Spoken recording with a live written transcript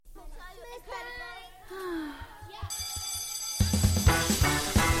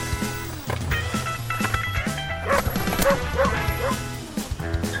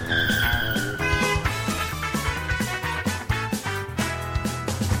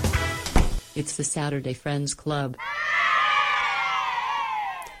It's the Saturday Friends Club.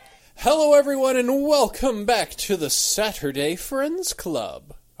 Hello, everyone, and welcome back to the Saturday Friends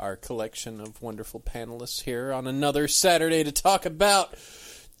Club, our collection of wonderful panelists here on another Saturday to talk about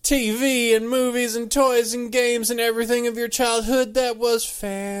TV and movies and toys and games and everything of your childhood that was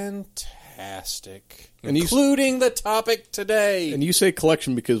fantastic. And including the topic today. And you say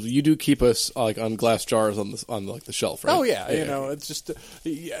collection because you do keep us on glass jars on the shelf, right? Oh yeah, it's just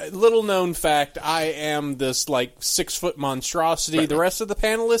a little known fact. I am this 6-foot monstrosity. Right. The rest of the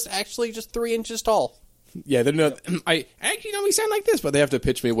panelists actually just 3 inches tall. Yeah, they're not. I actually we sound like this, but they have to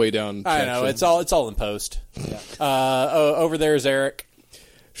pitch me way down. I know it's all in post. Yeah. Over there is Eric.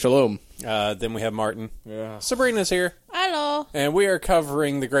 Shalom. Then we have Martin. Yeah. Sabrina's here. Hello. And we are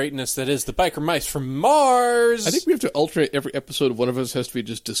covering the greatness that is the Biker Mice from Mars. I think we have to alternate every episode. One of us has to be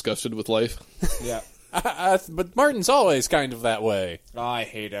just disgusted with life. Yeah. But Martin's always kind of that way. I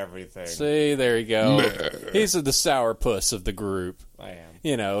hate everything. See, there you go. He's the sourpuss of the group. I am.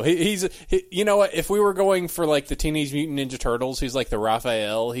 You know, he's you know what? If we were going for the Teenage Mutant Ninja Turtles, he's like the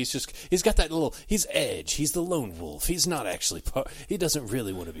Raphael. He's got that he's Edge. He's the lone wolf. He's not actually he doesn't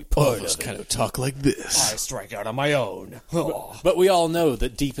really want to be part of it. Just kind of talk like this. I strike out on my own. But we all know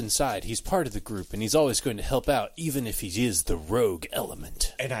that deep inside, he's part of the group, and he's always going to help out, even if he is the rogue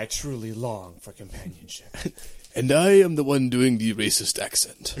element. And I truly long for companionship. And I am the one doing the racist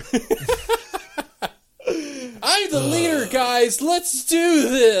accent. I'm the leader, guys. Let's do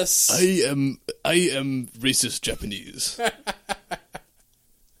this. I am racist Japanese.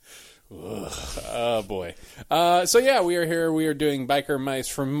 Oh, boy. So, yeah, we are here. We are doing Biker Mice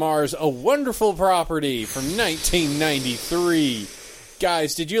from Mars, a wonderful property from 1993.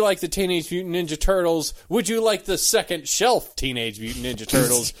 Guys, did you like the Teenage Mutant Ninja Turtles? Would you like the second shelf Teenage Mutant Ninja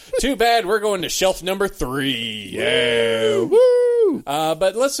Turtles? Too bad, we're going to shelf number 3. Yeah, woo!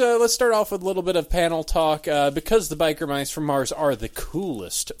 But let's start off with a little bit of panel talk. Because the Biker Mice from Mars are the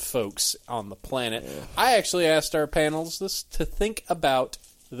coolest folks on the planet, I actually asked our panelists to think about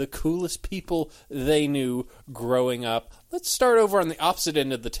the coolest people they knew growing up. Let's start over on the opposite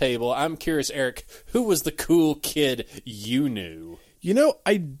end of the table. I'm curious, Eric, who was the cool kid you knew? You know,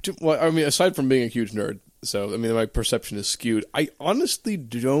 aside from being a huge nerd, so, my perception is skewed. I honestly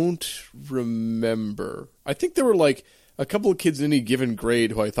don't remember. I think there were, a couple of kids in any given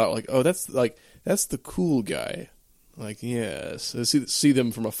grade who I thought, that's the cool guy. Yes, I see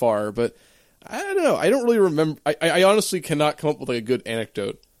them from afar, but I don't know. I don't really remember. I honestly cannot come up with, a good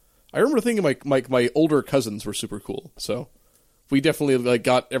anecdote. I remember thinking my older cousins were super cool, so we definitely,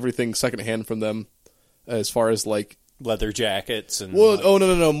 got everything secondhand from them as far as, leather jackets and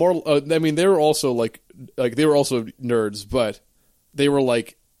no more they were also they were also nerds, but they were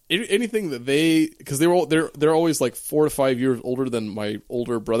anything that because they're always 4 to 5 years older than my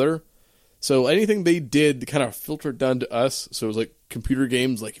older brother, so anything they did kind of filtered down to us. So it was computer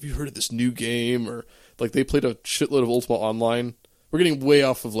games, have you heard of this new game, or they played a shitload of Ultima Online. We're getting way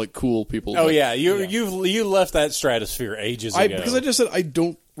off of cool people. Oh yeah, you left that stratosphere ages ago. Because I just said I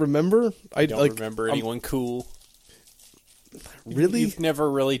don't remember. I don't remember anyone cool. Really? You've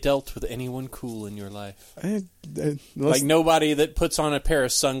never really dealt with anyone cool in your life? Unless... nobody that puts on a pair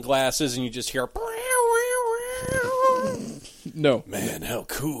of sunglasses and you just hear... No. Man, how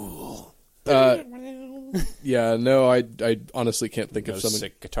cool. Yeah, no, I honestly can't think of something.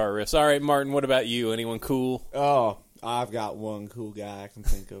 Sick guitar riffs. All right, Martin, what about you? Anyone cool? Oh, I've got one cool guy I can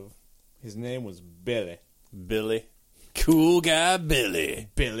think of. His name was Billy. Billy? Cool guy Billy.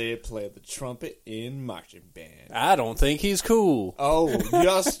 Billy played the trumpet in marching band. I don't think he's cool. Oh,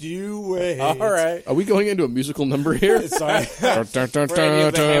 just you wait. All right. Are we going into a musical number here? Sorry. For any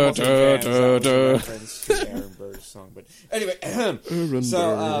of the Hamilton fans, that was a reference to Aaron Burr's song. But anyway,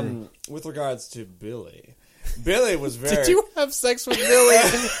 so with regards to Billy was very... Did you have sex with Billy?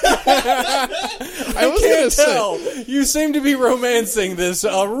 I was going to tell. You seem to be romancing this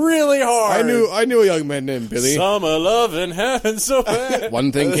really hard. I knew a young man named Billy. Summer loving heaven so bad.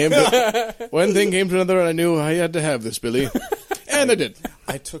 One thing came to another, and I knew I had to have this Billy. And I did.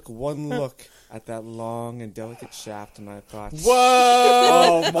 I took one look at that long and delicate shaft, and I thought, "Whoa!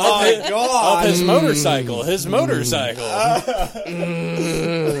 Oh my God!" Of his motorcycle.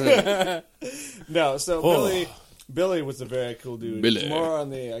 No, so Billy was a very cool dude. Billy. More on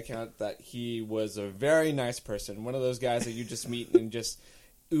the account that he was a very nice person. One of those guys that you just meet and just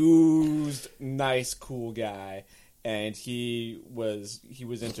oozed nice, cool guy. And he was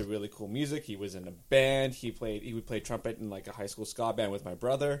into really cool music. He was in a band. He would play trumpet in a high school ska band with my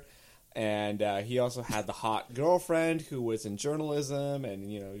brother. And he also had the hot girlfriend who was in journalism, and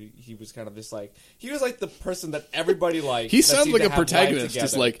he was kind of just like he was like the person that everybody liked. He that sounds seemed like to a have life protagonist.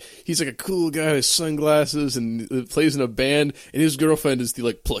 Just together. like he's like a cool guy with sunglasses and plays in a band, and his girlfriend is the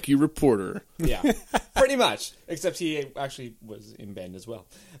like plucky reporter. Yeah, pretty much. Except he actually was in band as well.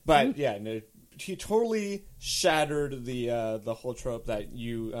 But yeah, no, he totally shattered the whole trope that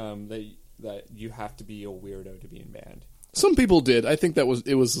you have to be a weirdo to be in band. Some people did. I think it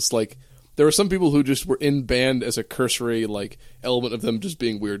was just like there were some people who just were in band as a cursory like element of them just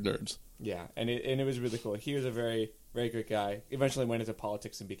being weird nerds. Yeah, and it was really cool. He was a very, very good guy. Eventually went into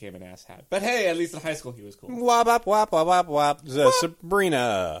politics and became an asshat. But hey, at least in high school he was cool. Wop, wop, wop, wop, wop, wop.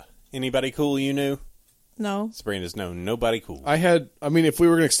 Sabrina. Anybody cool you knew? No. Sabrina's known nobody cool. I mean, if we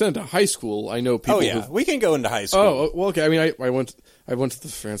were going to extend it to high school, I know people. Oh, yeah. We can go into high school. Oh, well, okay. I mean, I went to the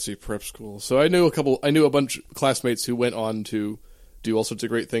fancy prep school, so I knew a bunch of classmates who went on to do all sorts of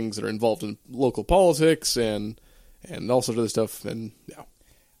great things that are involved in local politics and all sorts of other stuff. And yeah,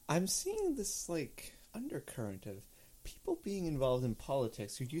 I'm seeing this like undercurrent of people being involved in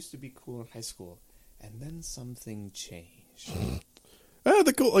politics who used to be cool in high school, and then something changed.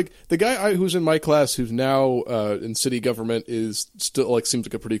 the guy who's in my class who's now in city government is still seems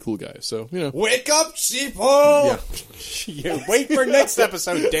like a pretty cool guy. So Wake up, sheeple! Yeah, wait for next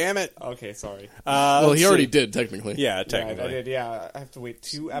episode, damn it. Okay, sorry. Well, he let's already see. did technically. Yeah, Yeah, technically. I did. Yeah, I have to wait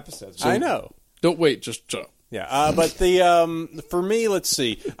 2 episodes. I know. Don't wait, just shut up. Yeah, but the for me, let's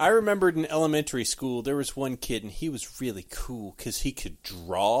see. I remembered in elementary school there was one kid, and he was really cool because he could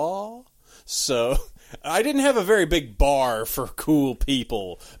draw. So I didn't have a very big bar for cool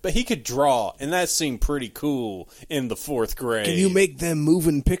people, but he could draw, and that seemed pretty cool in the 4th grade. Can you make them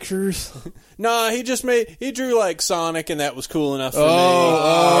moving pictures? Nah, he drew like Sonic, and that was cool enough for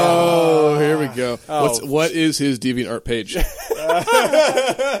Oh, here we go. Oh. What is his DeviantArt page?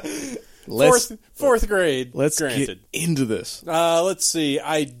 Fourth grade. Let's granted. get into this. Let's see.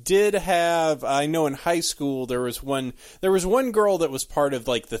 I know in high school there was one girl that was part of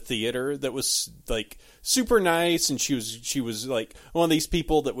like the theater that was like super nice, and she was like one of these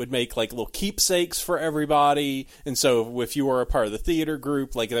people that would make like little keepsakes for everybody. And so if you were a part of the theater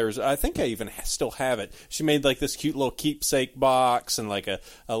group, like I think I even still have it. She made like this cute little keepsake box and like a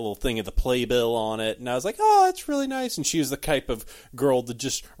little thing of the playbill on it. And I was like, oh, that's really nice. And she was the type of girl that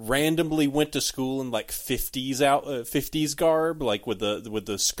just randomly went to school in like 50s garb, like with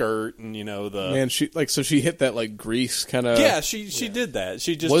the skirt and the Man, she hit that like Grease kind of. yeah, she did that.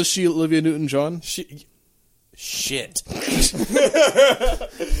 She just Was she Olivia Newton-John? Shit. Who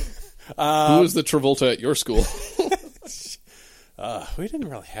was the Travolta at your school? We didn't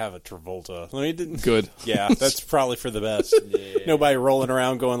really have a Travolta. Good. Yeah, that's probably for the best. Nobody rolling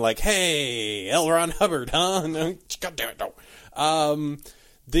around going like, "Hey, L. Ron Hubbard, huh?" No, God damn it, no.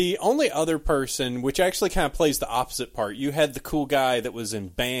 The only other person, which actually kind of plays the opposite part, you had the cool guy that was in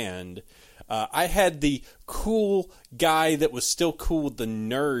band. I had the cool guy that was still cool with the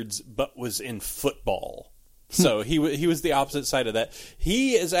nerds, but was in football. So he was the opposite side of that.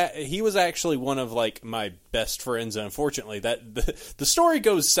 He was actually one of like my best friends. And unfortunately, that the story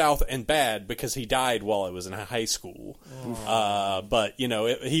goes south and bad because he died while I was in high school. But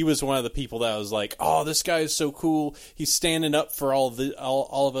he was one of the people that I was like, oh, this guy is so cool. He's standing up for all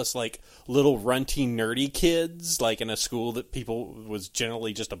of us like little runty nerdy kids, like in a school that people was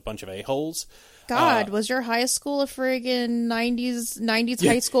generally just a bunch of a-holes. God, was your high school a friggin' 90s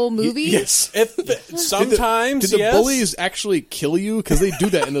high school movie? Yes. Sometimes, Did the yes. bullies actually kill you? Because they do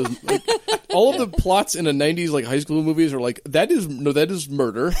that in those. Like, all of the plots in the 90s like high school movies are like that is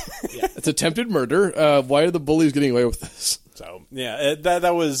murder. Yeah. It's attempted murder. Why are the bullies getting away with this? So yeah,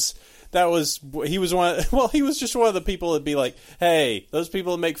 he was just one of the people that'd be like, hey, those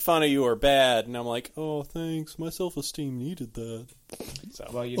people that make fun of you are bad, and I'm like, oh, thanks, my self-esteem needed that. So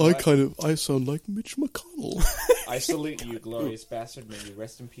Well, you know what? I sound like Mitch McConnell. I salute you, glorious bastard. May you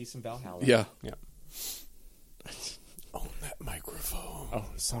rest in peace in Valhalla. Yeah. own that microphone. Oh,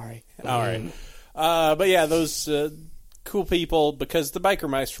 sorry. All right. But yeah, those cool people, because the biker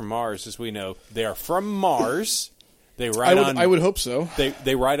mice from Mars, as we know, they are from Mars. They ride I would hope so.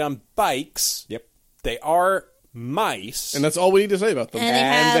 They ride on bikes. Yep. They are mice. And that's all we need to say about them. And they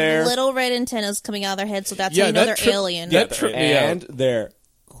And they're- have little red antennas coming out of their heads, so that's Yeah, how you know that they're alien. That tripped me And out. they're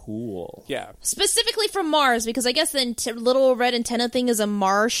cool. Yeah. Specifically from Mars, because I guess the little red antenna thing is a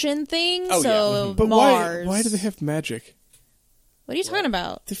Martian thing, Oh, so yeah. But Mars. why do they have magic? What are you talking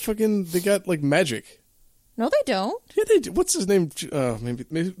about? They got like magic. No, they don't. Yeah, they do. What's his name?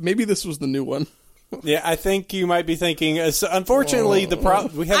 Maybe this was the new one. Yeah, I think you might be thinking. Unfortunately,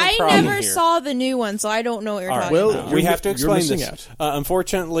 we have a I problem never here. saw the new one, so I don't know what you're All right. talking Well, about. We have to you're explain missing this. out.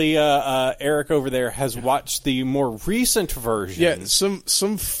 Unfortunately, Eric over there has watched the more recent version. Yeah,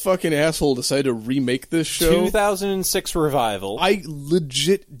 some fucking asshole decided to remake this show. 2006 revival. I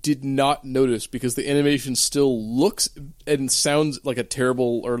legit did not notice because the animation still looks and sounds like a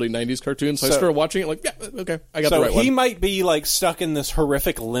terrible early 90s cartoon. So I started watching it like, yeah, okay, I got so the right he one. might be like stuck in this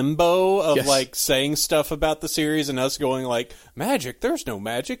horrific limbo of Yes. like saying stuff about the series and us going like, magic, there's no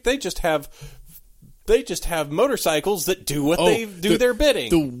magic. They just have motorcycles that do what they do their bidding.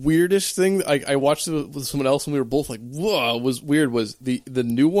 The weirdest thing, I watched it with someone else and we were both like, whoa, was weird, was the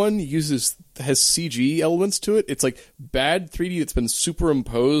new one has CG elements to it. It's like bad 3D that's been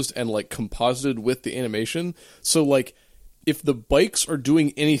superimposed and like composited with the animation. So like, if the bikes are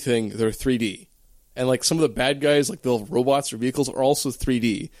doing anything, they're 3D. And like some of the bad guys, like the robots or vehicles, are also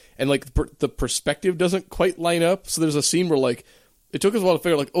 3D. And like the perspective doesn't quite line up. So there's a scene where like it took us a while to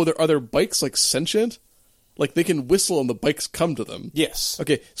figure out, like, oh, are their bikes like sentient? Like they can whistle and the bikes come to them. Yes.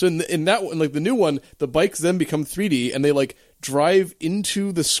 Okay. So in that one, like the new one, the bikes then become 3D and they like drive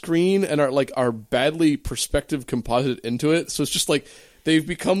into the screen and are badly perspective composited into it. So it's just like they've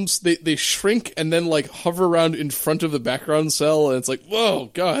become they shrink and then like hover around in front of the background cell and it's like, whoa,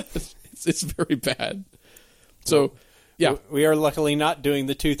 God. It's very bad. So, yeah. We are luckily not doing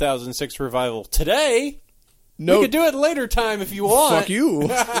the 2006 revival today. No, We could do it later time if you want. fuck you.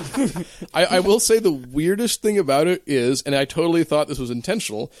 I will say the weirdest thing about it is, and I totally thought this was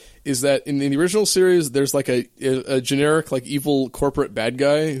intentional, is that in the original series, there's like a generic like evil corporate bad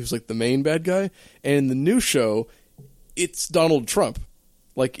guy who's like the main bad guy, and in the new show, it's Donald Trump.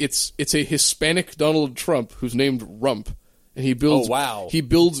 Like it's a Hispanic Donald Trump who's named Rump. And he builds. Oh, wow. He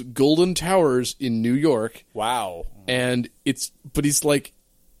builds golden towers in New York, Wow. and but he's like,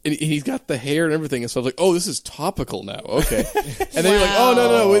 and he's got the hair and everything, and so I was like, oh, this is topical now, okay. And then you're like, oh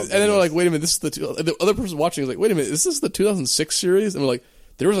no, and then we're like, wait a minute, this is the other person watching is like, wait a minute, is this the 2006 series? And we're like,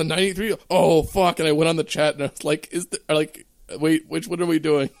 there was a 93. Oh fuck! And I went on the chat and I was like, wait, which one are we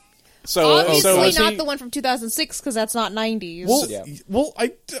doing? So, Obviously so not the one from 2006 because that's not 90s. Well,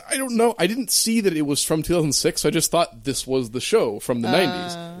 I don't know. I didn't see that it was from 2006, so I just thought this was the show from the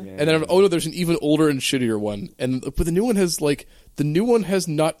 90s. And then, oh no, there's an even older and shittier one. But the new one has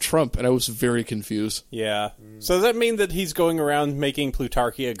not Trump, and I was very confused. Yeah. So does that mean that he's going around making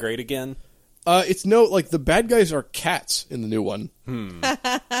Plutarchia great again? It's no, like the bad guys are cats in the new one.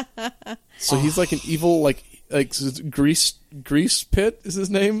 So he's like an evil, like Grease Pit is his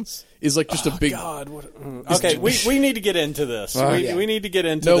name. Is like just a big. God. Okay, we need to get into this. We need to get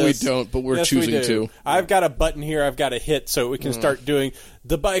into No, this. we don't, but we're Yes, choosing we do. to. I've got a button here I've got to hit so we can start doing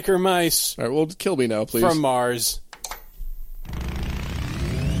the biker mice All right, well, kill me now, please. from Mars.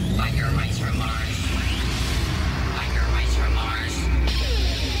 Biker mice from Mars. Biker mice from Mars.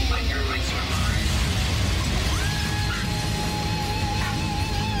 Biker mice from Mars.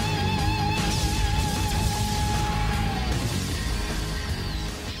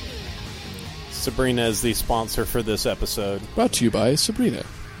 Sabrina is the sponsor for this episode. Brought to you by Sabrina.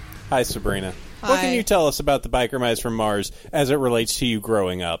 Hi, Sabrina. What can Hi. you tell us about the biker mice from Mars as it relates to you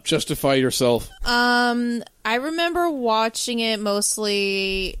growing up? Justify yourself. I remember watching it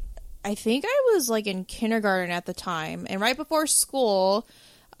mostly. I think I was like in kindergarten at the time, and right before school,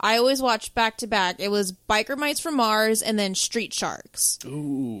 I always watched back to back. It was Biker Mice from Mars and then Street Sharks.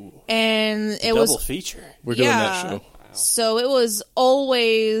 Ooh, And it Double was feature. we're doing Yeah. that show. So it was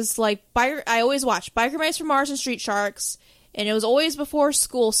always like I always watched Biker Mice from Mars and Street Sharks, and it was always before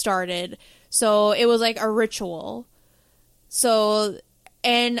school started. So it was like a ritual. So,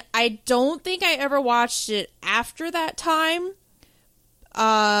 and I don't think I ever watched it after that time.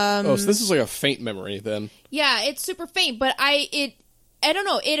 Oh, so this is like a faint memory then. Yeah, it's super faint, but I don't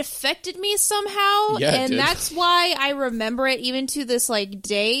know, it affected me somehow, Yeah, it and did. that's why I remember it even to this like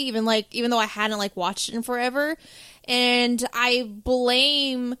day, even though I hadn't like watched it in forever. And I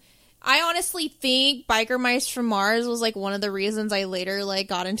honestly think Biker Mice from Mars was like one of the reasons I later like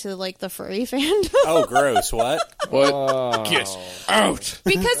got into like the furry fandom. Oh, gross. What? What? Get out!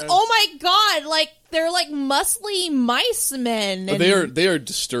 Because oh my god, like they're like muscly mice men. And They are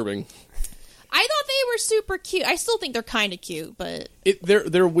disturbing. I thought they were super cute. I still think they're kind of cute, but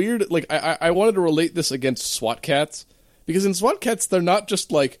They're weird. Like I wanted to relate this against SWAT cats because in SWAT cats they're not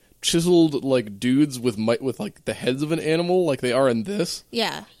just like chiseled like dudes with like the heads of an animal like they are in this.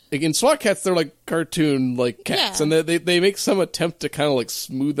 yeah. Like in SWAT cats, they're like cartoon like cats, Yeah. and they make some attempt to kind of like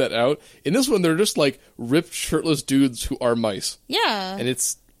smooth that out. In this one, they're just like ripped, shirtless dudes who are mice, Yeah. and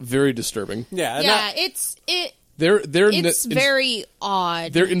it's very disturbing. Yeah. Yeah, It's very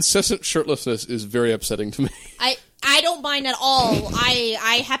odd. Their incessant shirtlessness is very upsetting to me. I don't mind at all.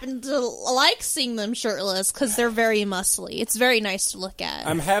 I happen to like seeing them shirtless because they're very muscly. It's very nice to look at.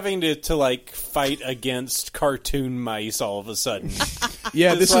 I'm having to like fight against cartoon mice all of a sudden.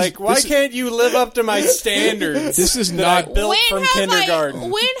 Yeah, It's like, why can't you live up to my standards? This is that not I built from kindergarten.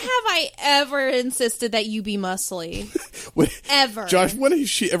 When have I ever insisted that you be muscly? Ever. Josh, when has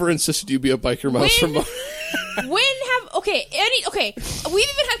she ever insisted you be a biker mouse from Mars? We've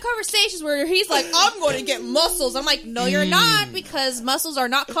even had conversations where he's like, I'm going to get muscles. I'm like, no, you're not, because muscles are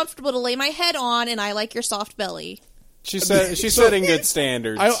not comfortable to lay my head on, and I like your soft belly. She's setting good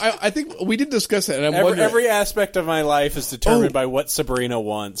standards. I think we did discuss that, and I'm wondering... Every aspect of my life is determined by what Sabrina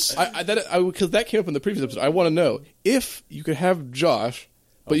wants. Because that came up in the previous episode. I want to know if you could have Josh,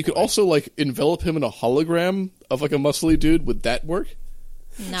 but you could also like envelop him in a hologram of like a muscly dude. Would that work?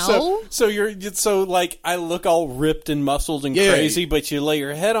 No. So like I look all ripped and muscled and crazy, but you lay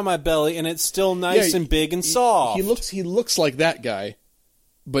your head on my belly and it's still nice and big and soft. He looks like that guy,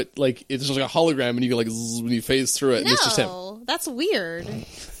 but like it's just like a hologram, and you can like when you phase through it, and it's just him. No, that's weird.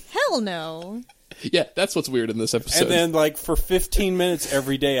 Hell no. Yeah, that's what's weird in this episode. And then like for 15 minutes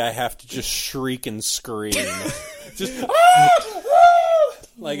every day, I have to just shriek and scream. Just.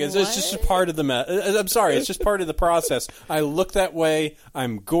 Like, it's just a part of the I'm sorry, it's just part of the process. I look that way,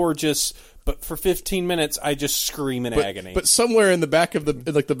 I'm gorgeous, but for 15 minutes, I just scream in agony. But somewhere in the back of the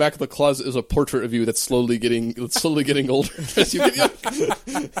back of the closet is a portrait of you that's slowly getting older as you get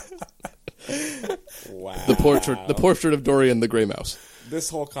younger. Wow. The portrait of Dorian the Grey Mouse. This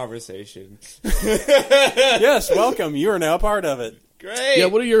whole conversation. Yes, welcome. You are now part of it. Great. Yeah,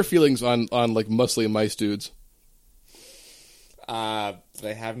 what are your feelings on like muscly mice dudes?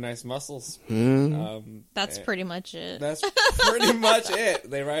 They have nice muscles. That's pretty much it. That's pretty much it.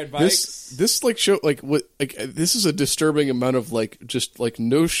 They ride bikes. This like show like what like this is a disturbing amount of like just like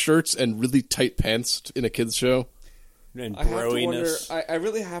no shirts and really tight pants in a kids show. And I have to wonder. broiness. I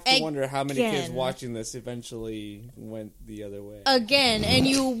really have to wonder how many kids Again. watching this eventually went the other way. Again, and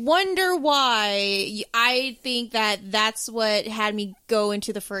you wonder why. I think that's what had me go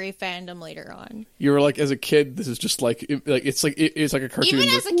into the furry fandom later on. You were like, as a kid, this is just like it's like a cartoon. Even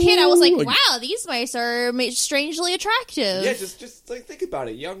as a kid, I was like, wow, these mice are strangely attractive. Yeah, just like think about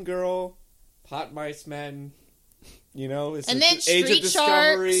it. Young girl, hot mice men. You know, it's And like then the age of Street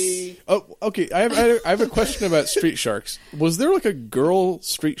discovery. Oh, okay. I have a question about Street Sharks. Was there like a girl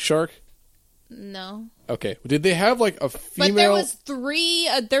Street Shark? No. Okay. Did they have like a female? But there was three.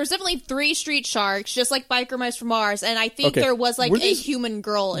 There was definitely 3 street sharks, just like Biker Mice from Mars, and I think Okay. there was like Were a these- human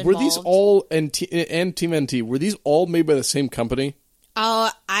girl involved. Were these all and Team NT? Were these all made by the same company?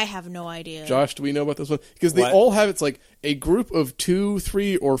 I have no idea. Josh, do we know about this one? Because they What? all have it's like a group of 2,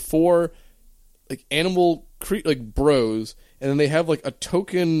 3, or 4 like animal like bros, and then they have like a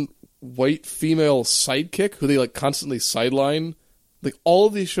token white female sidekick who they like constantly sideline. Like all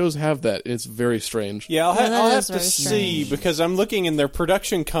of these shows have that, and it's very strange. Yeah, I'll that have is to very see, because I'm looking in their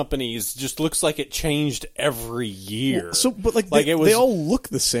production companies. Just looks like it changed every year. So, but like Like, they, it was- they all look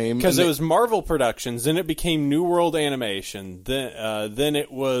the same Because and it was Marvel Productions, then it became New World Animation, then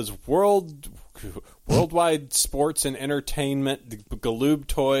it was Worldwide Sports and Entertainment, Galoob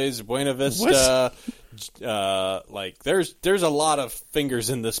Toys, Buena Vista. Like there's a lot of fingers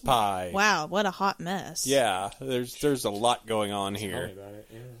in this pie. Wow, what a hot mess. Yeah, there's a lot going on Tell me here. about it,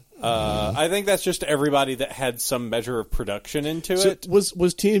 yeah. I think that's just everybody that had some measure of production into So it. was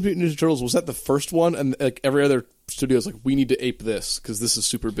Teenage Mutant Ninja Turtles, was that the first one? And like every other studio is like, we need to ape this because this is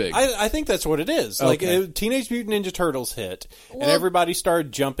super big. I think that's what it is. Like Okay. Teenage Mutant Ninja Turtles hit, and Well- everybody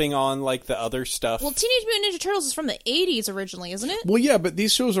started jumping on like the other stuff. Well, Teenage Mutant Ninja Turtles is from the 80s originally, isn't it? Well, yeah, but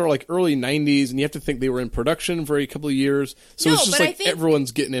these shows are like early 90s, and you have to think they were in production for a couple of years. So No, it's just but I like think-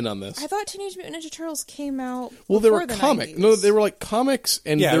 everyone's getting in on this. I thought Teenage Mutant Ninja Turtles came out Well, they before were the comics. 90s. No, they were like comics,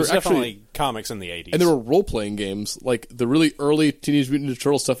 and yeah, they it were was actually definitely comics in the 80s. and there were role playing games. Like the really early Teenage Mutant Ninja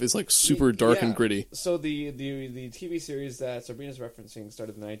Turtle stuff is like super dark Yeah. and gritty. So the TV series that Sabrina's referencing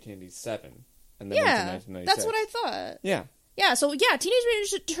started in 1987, and then went to Yeah, 1996. that's what I thought. Yeah, Yeah, so yeah, Teenage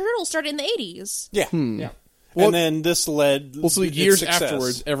Mutant Ninja Turtles started in the 80s. yeah. yeah. Well- and then this led. Well, so its years success.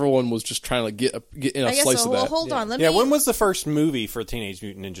 afterwards, everyone was just trying to get in a I guess slice so. of Well, that. hold on. Let Yeah, me. when was the first movie for Teenage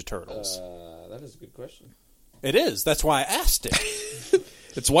Mutant Ninja Turtles? That is a good question. It is. That's why I asked it.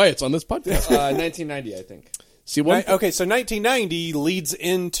 It's why it's on this podcast. 1990, I think. See, one Okay, so 1990 leads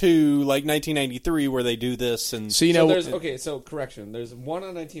into like 1993 where they do this, and See, So now there's so correction. There's one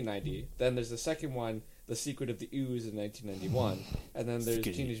on 1990. Then there's the second one, The Secret of the Ooze, in 1991, and then there's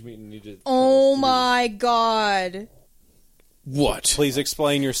Teenage Mutant Ninja. Oh Turtles 3. my god. What? Please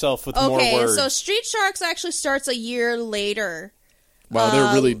explain yourself with more Okay, words. so Street Sharks actually starts a year later. Wow,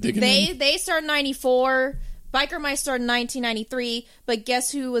 they're really digging in. They started in 94. Biker Mice started in 1993. But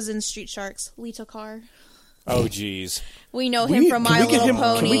guess who was in Street Sharks? Lito Carr. Oh, geez. We know him from My Little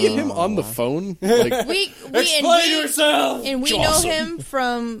Pony. Can we get him on the phone? Like, Explain yourself! And we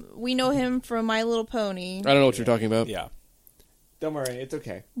know him from My Little Pony. I don't know what you're talking about. Yeah. Don't worry, it's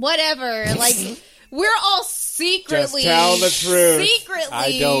okay. Whatever. Like, we're all secretly. Just tell the truth. Secretly.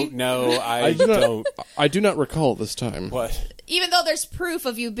 I don't know. I don't. I do not recall this time. What? Even though there's proof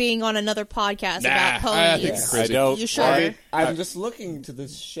of you being on another podcast about I ponies. think you're I crazy. don't. You sure? I'm just looking to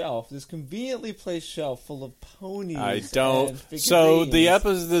this shelf, this conveniently placed shelf full of ponies. I don't. and So the figurines.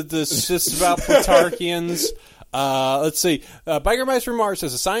 episode, this is about Plutarchians. Let's see. Biker Mice from Mars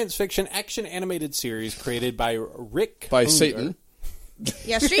is a science fiction action animated series created by Rick By Unger. Satan.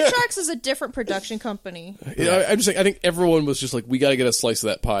 Yeah, Street Sharks is a different production company. I'm just saying, I think everyone was just like, we got to get a slice of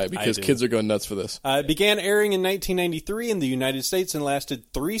that pie because do. kids are going nuts for this. It began airing in 1993 in the United States and lasted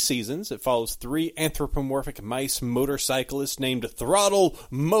 3 seasons. It follows 3 anthropomorphic mice motorcyclists named Throttle,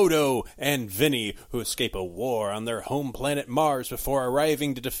 Moto, and Vinny, who escape a war on their home planet Mars before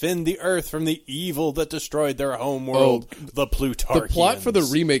arriving to defend the Earth from the evil that destroyed their home world, the Plutarchians. The plot for the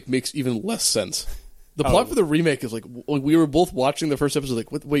remake makes even less sense. The plot for the remake is like we were both watching the first episode, like,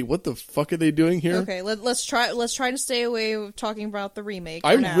 wait, what the fuck are they doing here? Okay, let's try to stay away with talking about the remake.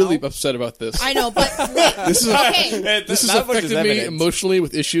 I'm for now. really upset about this. I know, but wait, This is okay, this has Not much is affected me evidence. emotionally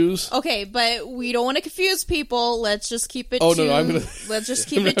with issues. okay, but we don't want to confuse people. Let's just keep it. Oh, to, no, I'm gonna- Let's just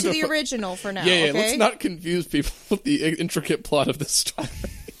keep it to the original for now. Yeah, okay? let's not confuse people with the intricate plot of this story.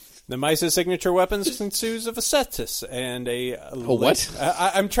 The mice's signature weapons consists of a cestus and a what?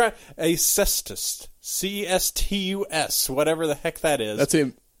 I'm trying a cestus, CSTUS, whatever the heck that is. That's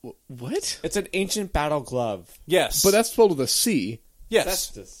a what? It's an ancient battle glove. Yes, But that's spelled with a C.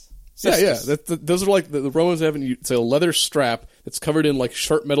 yes. Cestus. Yeah. Cestus. Those are like the Romans have. It's a leather strap that's covered in like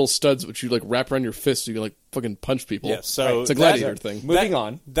sharp metal studs, which you like wrap around your fist so you can like fucking punch people. Yes, so it's a that- gladiator thing. Moving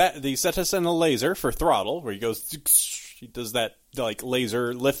on. That the cestus and the laser for Throttle, where he goes, he does that like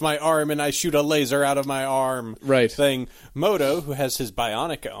laser lift my arm and I shoot a laser out of my arm Right. thing. Moto, who has his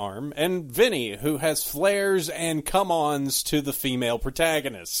bionic arm, and Vinny, who has flares and come-ons to the female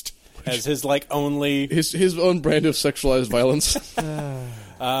protagonist as his like only. His own brand of sexualized violence.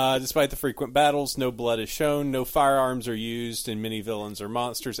 Despite the frequent battles, no blood is shown, no firearms are used, and many villains are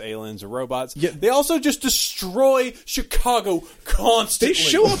monsters, aliens, or robots. Yeah. They also just destroy Chicago constantly. They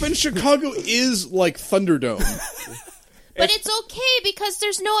show up in Chicago is like Thunderdome. But it's okay because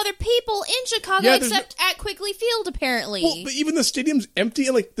there's no other people in Chicago Yeah, there's except at Quigley Field, apparently. Well, but even the stadium's empty,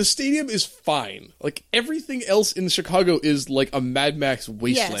 and like the stadium is fine. Like everything else in Chicago is like a Mad Max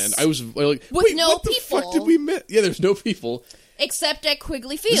wasteland. Yes. I was like, With wait, no what the people. fuck did we miss? Yeah, there's no people. Except at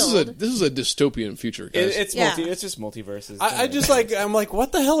Quigley This Field. is a dystopian future, guys. It's Yeah. it's just multiverses. I just like I'm like,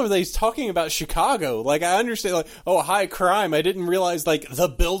 what the hell are they talking about Chicago? Like I understand, like, oh, high crime. I didn't realize like the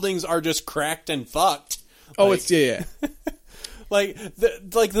buildings are just cracked and fucked. oh, Like, it's yeah. like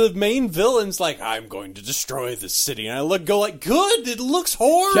the main villain's like, I'm going to destroy this city, and I go like, good. It looks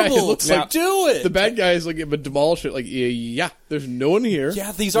horrible. Yeah, it looks Like, like- do it. The bad guys like but demolish it. Like yeah, there's no one here.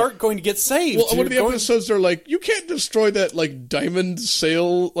 yeah, these aren't going to get saved. Well, one You're of the going- episodes are like, you can't destroy that like diamond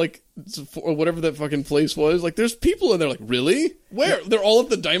sail like or whatever that fucking place was. Like, there's people in there. Like, really? Where? They're all at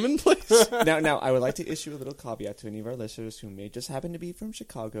the diamond place. Now, I would like to issue a little caveat to any of our listeners who may just happen to be from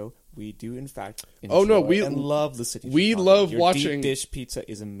Chicago. We do, in fact, enjoy Oh, no, we- and love the city. Of we Chicago. love Your watching- deep dish pizza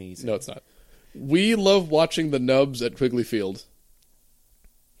is amazing. No, it's not. We love watching the nubs at Quigley Field.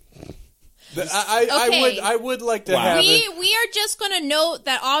 I would like to have it. we are just going to note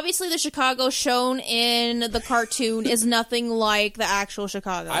that obviously the Chicago shown in the cartoon is nothing like the actual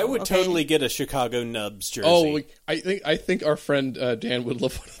Chicago. I would okay? totally get a Chicago Nubs jersey. Oh, like, I think our friend Dan would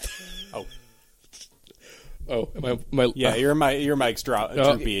love one of those. Oh. Oh, am I Yeah, your mic's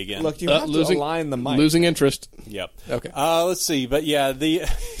droopy again. Look, you have losing, to align the mic. Losing interest. Yep. Okay. Let's see, but yeah, the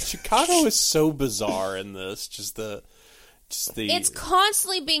Chicago is so bizarre in this. Just the. It's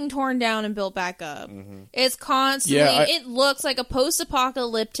constantly being torn down and built back up. Mm-hmm. It's constantly. Yeah, it looks like a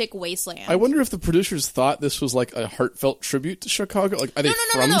post-apocalyptic wasteland. I wonder if the producers thought this was like a heartfelt tribute to Chicago. Like, are they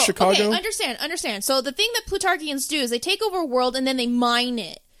from Chicago? Okay, understand. So the thing that Plutarchians do is they take over a world and then they mine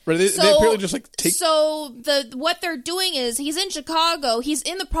it. Right, they apparently just like take. So what they're doing is he's in Chicago. He's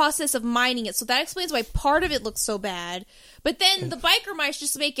in the process of mining it. So that explains why part of it looks so bad. But then the biker mice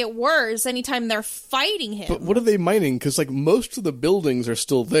just make it worse anytime they're fighting him. But what are they mining? Because like most of the buildings are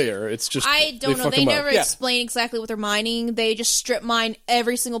still there. It's just I don't know. fuck They 'em up. never explain exactly what they're mining. They just strip mine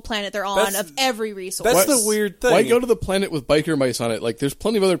every single planet they're on of every resource. That's the weird thing. Why go to the planet with biker mice on it? Like, there's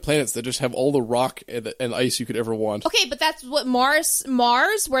plenty of other planets that just have all the rock and ice you could ever want. Okay, but that's what Mars,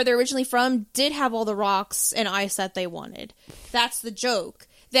 where they're originally from, did have all the rocks and ice that they wanted. That's the joke.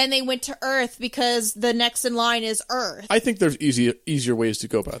 Then they went to Earth because the next in line is Earth. I think there's easier ways to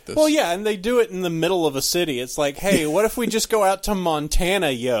go about this. Well, yeah, and they do it in the middle of a city. It's like, hey, what if we just go out to Montana,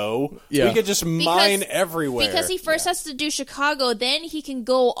 yo? Yeah. We could just mine everywhere. Because he first has to do Chicago, then he can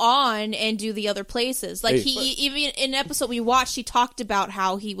go on and do the other places. Like, even in an episode we watched, he talked about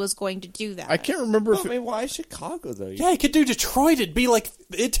how he was going to do that. I can't remember if I mean, why Chicago though? Yeah, he could do Detroit. It'd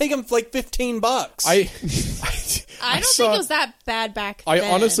take him like $15. I don't think it was that bad back I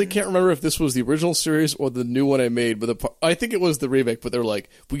then. honestly can't remember if this was the original series or the new one I made, but I think it was the remake. But they're like,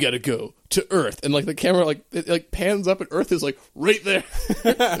 we got to go to Earth, and like the camera it pans up, and Earth is like right there.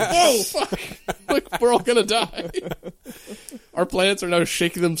 Oh fuck! Like, we're all gonna die. Our planets are now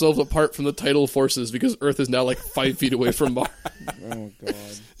shaking themselves apart from the tidal forces because Earth is now like 5 feet away from Mars. Oh god.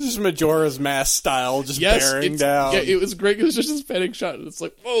 Just Majora's Mask style, just bearing down. Yeah, it was great. It was just this panic shot, and it's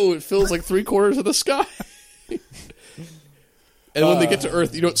like, whoa! It fills like 3/4 of the sky. And when they get to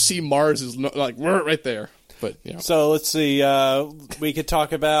Earth, you don't see Mars is like right there. But yeah. So let's see. We could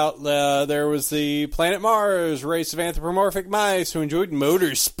talk about there was the Planet Mars race of anthropomorphic mice who enjoyed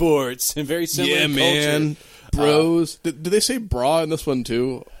motorsports and very similar Yeah, man. culture. Bros. Did they say bra in this one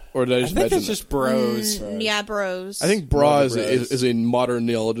too? Or did I I just think imagine it's just bros. Yeah, bros. I think bra Bros. is a modern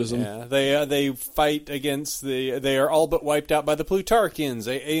neologism. Yeah, they fight against they are all but wiped out by the Plutarchians,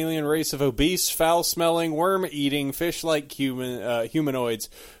 a alien race of obese, foul-smelling, worm-eating, fish-like humanoids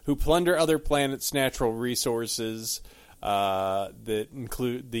who plunder other planets' natural resources. That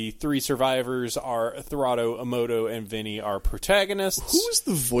include the 3 survivors are Therato, Emoto, and Vinny are protagonists. Who is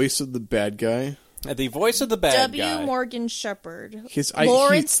the voice of the bad guy? The voice of the bad W. guy? Morgan Shepherd.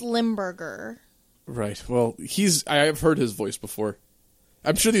 Lawrence Limburger. Right. Well, I've heard his voice before.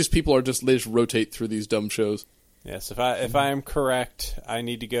 I'm sure these people they just rotate through these dumb shows. Yes, if I am correct, I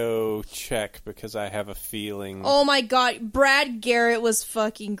need to go check because I have a feeling. Oh my god, Brad Garrett was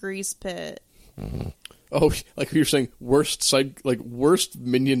fucking Grease Pit. Oh, like you're saying, worst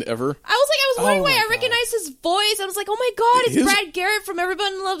minion ever. I was wondering Oh why my I God. recognized his voice. I was like, oh my god, it's His- Brad Garrett from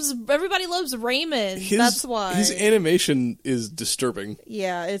Everybody Loves Raymond. That's why. His animation is disturbing.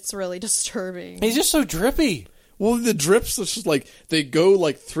 Yeah, it's really disturbing. He's just so drippy. Well, the drips, it's just like they go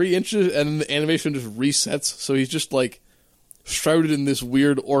like 3 inches, and then the animation just resets. So he's just like shrouded in this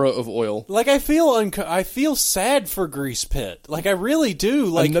weird aura of oil. Like I feel sad for Grease Pit. Like I really do.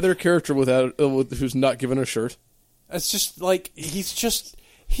 Like Another character who's not given a shirt. it's just like he's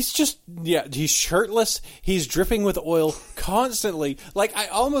shirtless. He's dripping with oil constantly. Like I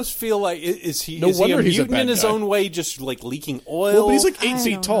almost feel like is he No is he a wonder he's a mutant in bad his guy. own way, just like leaking oil? Well, but he's like 8 I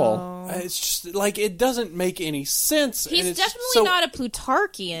feet don't tall. know. It's just like it doesn't make any sense. and He's it's definitely so- not a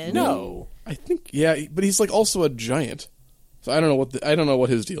Plutarchian. No. I think, yeah, but he's like also a giant. So I don't know what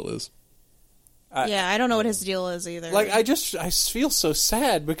his deal is. Yeah, I don't know what his deal is either. Like I feel so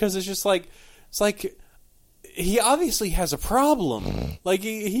sad because it's like he obviously has a problem. Like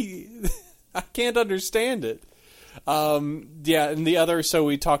he I can't understand it. Yeah, and the other, so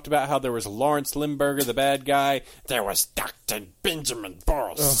we talked about how there was Lawrence Limburger, the bad guy. There was Dr. Benjamin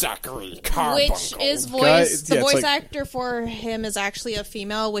Burl Zachary Carbuncle. which is the Guy- yeah, it's voice like- actor for him is actually a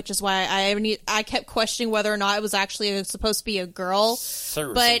female, which is why I kept questioning whether or not it was actually supposed to be a girl.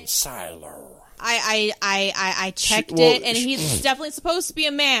 Susan but- Silo. I checked well, it, and he's definitely supposed to be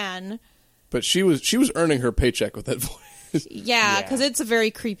a man. But she was earning her paycheck with that voice. Yeah, because it's a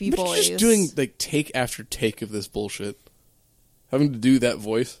very creepy But voice. just doing like take after take of this bullshit, having to do that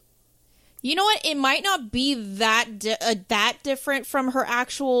voice. You know what? It might not be that different from her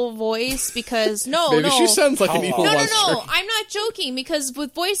actual voice because Maybe she sounds like an evil No, monster. I'm not joking because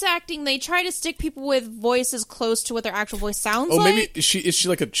with voice acting, they try to stick people with voices close to what their actual voice sounds Oh, like. maybe is she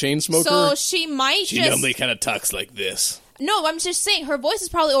like a chain smoker? So she might just... kind of talks like this. No, I'm just saying her voice is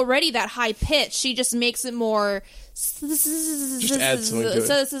probably already that high pitch. She just makes it more... Just add something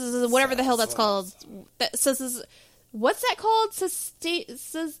to it. Whatever the hell that's called. What's that called?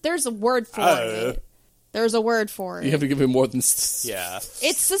 There's a word for it. There's a word for it. You have to give him more than. Yeah.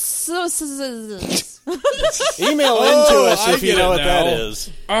 It's Email into us I if you get know it what that now. is.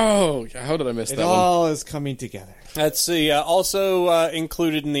 Oh, how did I miss It that one? all is coming together. Let's see. Also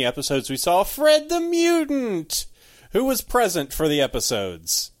included in the episodes we saw Fred the Mutant, who was present for the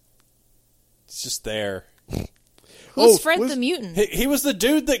episodes. He's just there. Who's Oh, Fred was- the Mutant? He was the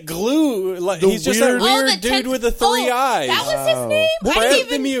dude that glue. Like, The he's just that weird- weird the dude tenth- with the three eyes. That was his name? I Fred didn't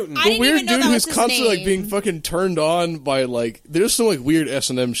the even, Mutant. I The didn't weird even know dude that who's was his constantly name. like being fucking turned on by like. There's some like weird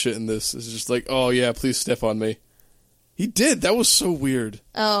S&M shit in this. It's just like, oh yeah, please step on me. He did. That was so weird.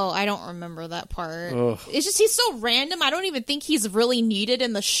 Oh, I don't remember that part. Ugh. It's just he's so random. I don't even think he's really needed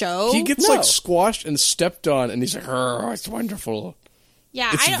in the show. He gets No. like squashed and stepped on, and he's like, "Oh, it's wonderful."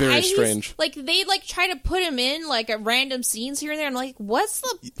 yeah, it's I don't, very he's- strange. Like they like try to put him in like at random scenes here and there. I'm like, what's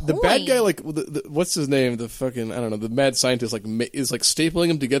the point? The bad guy, like, what's his name? The fucking, I don't know, the mad scientist, like, is like stapling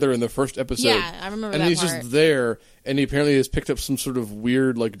them together in the first episode. Yeah, I remember and that he's part. just there, and he apparently has picked up some sort of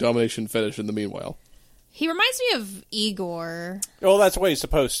weird, like, domination fetish in the meanwhile. He reminds me of Igor. Well, that's what he's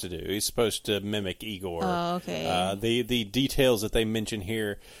supposed to do. He's supposed to mimic Igor. Oh, okay. The details that they mention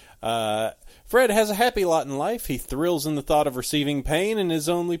here. Fred has a happy lot in life. He thrills in the thought of receiving pain, and his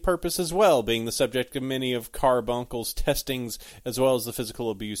only purpose as well, being the subject of many of Carbuncle's testings, as well as the physical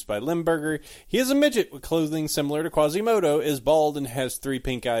abuse by Limburger. He is a midget with clothing similar to Quasimodo, is bald, and has 3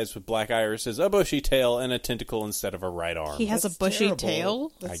 pink eyes with black irises, a bushy tail, and a tentacle instead of a right arm. He has a bushy terrible.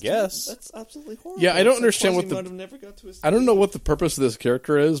 tail. I guess. That's absolutely horrible. Yeah, I don't It's like understand what the- Quasimodo never got to his I don't know what the purpose of this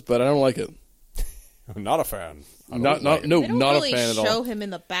character is, but I don't like it. Not a fan. I don't Not like it. no, They don't not really a fan at show all. him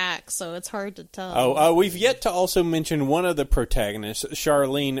in the back, so it's hard to tell. We've yet to also mention one of the protagonists,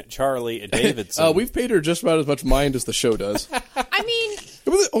 Charlene Charlie Davidson. We've paid her just about as much mind as the show does. I mean,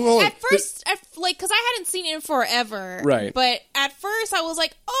 Oh, at first, because I hadn't seen it in forever, Right. But at first, I was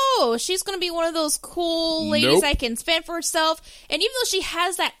like, "Oh, she's gonna be one of those cool ladies Nope. that can fend for herself." And even though she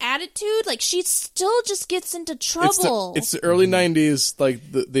has that attitude, like she still just gets into trouble. It's the early '90s. Like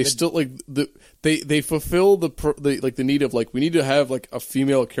they still like they fulfill the need of like we need to have like a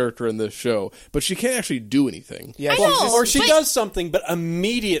female character in this show, but she can't actually do anything. Yeah, I know. Or she but- does something, but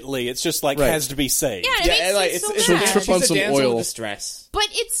immediately it's just like Right. has to be saved. Yeah, it makes me like, so it's mad. trip on she's some a damsel oil. in distress. But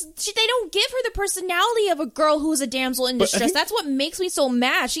they don't give her the personality of a girl who is a damsel in But I distress. think- That's what makes me so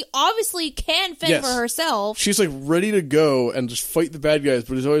mad. She obviously can fend Yes. for herself. She's like ready to go and just fight the bad guys,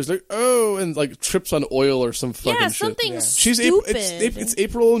 but is always like, oh, and like trips on oil or some fucking Yeah, shit. something She's stupid. it's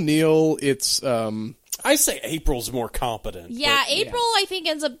April O'Neil. It's I say April's more competent. Yeah, but- April, I think,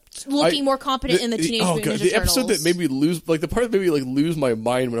 ends up looking more competent in the Teenage oh Mutant god, Ninja the episode Turtles. that made me lose like the part that made me like lose my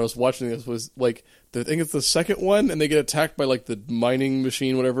mind when I was watching this was like I think it's the second one, and they get attacked by like the mining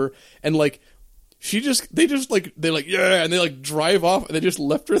machine, whatever, and like. They like yeah, and they like drive off, and they just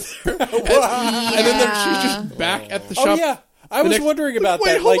left her there, and then she's just back at the shop. Oh yeah, I the was next- wondering about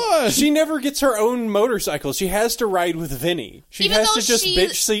Wait, that. hold Like, on. she never gets her own motorcycle. She has to ride with Vinny. She Even has though to just she-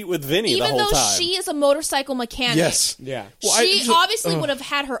 bitch seat with Vinny the Even whole though time. she is a motorcycle mechanic, Yes, Yeah. Well, I she just- obviously would have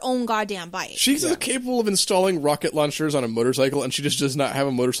had her own goddamn bike. she's capable of installing rocket launchers on a motorcycle, and she just does not have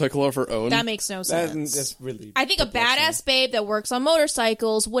a motorcycle of her own. That makes no sense. That's really. I think a badass babe that works on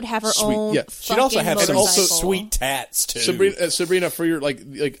motorcycles would have her Sweet, own. yeah. She'd also fucking have some motorcycle. sweet tats too. Sabrina, for your like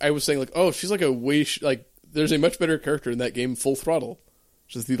I was saying, like, oh, she's like a way like there's a much better character in that game, Full Throttle,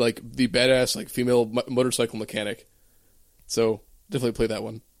 which is the badass like female motorcycle mechanic. So definitely play that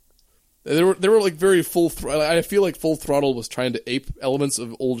one. They were like very full. I feel like Full Throttle was trying to ape elements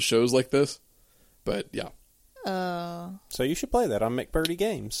of old shows like this, but yeah, So you should play that on McBirdie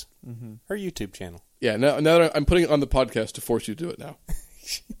Games, her YouTube channel. yeah. Now that I'm putting it on the podcast to force you to do it now.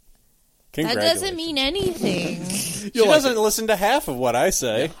 That Congratulations. doesn't mean anything. She You'll like doesn't listen to half of what I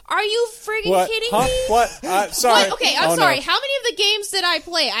say. Are you friggin' What? kidding Huh? me? What? Sorry. What? Okay, I'm Oh, no. sorry. How many of the games did I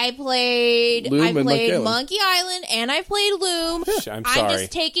play? I played Loom and Monkey Island. Monkey Island and I played Loom. I'm I'm sorry.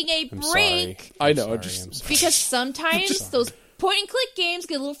 just taking a I'm break sorry. I know, I'm just- sorry. I'm sorry. because sometimes those point and click games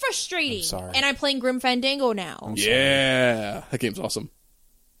get a little frustrating. I'm sorry. And I'm playing Grim Fandango now. Yeah, that game's awesome.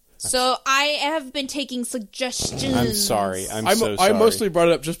 So I have been taking suggestions. I'm sorry. I'm so sorry. I mostly brought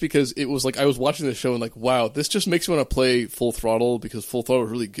it up just because it was like I was watching the show and like, wow, this just makes me want to play Full Throttle because Full Throttle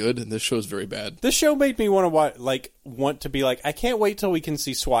is really good and this show is very bad. This show made me want to be like, I can't wait till we can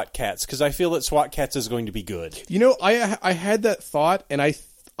see SWAT Cats because I feel that SWAT Cats is going to be good. You know, I had that thought and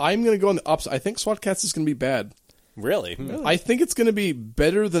I'm going to go on the opposite. I think SWAT Cats is going to be bad. Really? I think it's going to be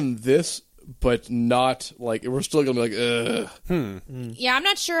better than this, but not like we're still going to be like, ugh. Yeah, I'm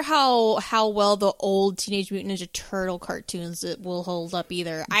not sure how well the old Teenage Mutant Ninja Turtle cartoons will hold up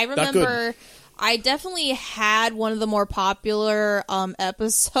either. I good. remember I definitely had one of the more popular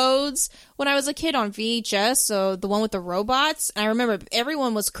episodes when I was a kid on VHS, so the one with the robots. And I remember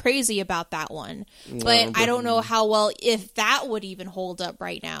everyone was crazy about that one. But I don't know how well, if that would even hold up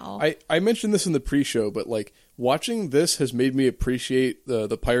right now. I mentioned this in the pre-show, but like watching this has made me appreciate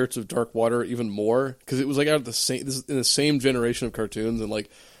the Pirates of Dark Water even more because it was like out of the same in the same generation of cartoons, and like,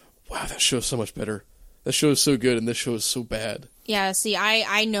 wow, that show's so much better. That show is so good, and this show is so bad. Yeah, see,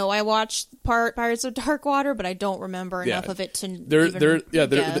 I know I watched Pirates of Darkwater, but I don't remember enough of it to There's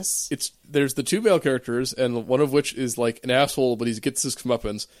the two male characters, and one of which is like an asshole, but he gets his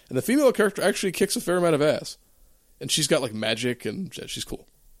comeuppance, and the female character actually kicks a fair amount of ass, and she's got like magic, and she's cool.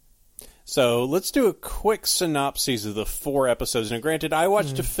 So let's do a quick synopsis of the 4 episodes. Now, granted, I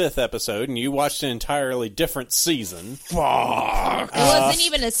watched a 5th episode, and you watched an entirely different season. Fuck. It wasn't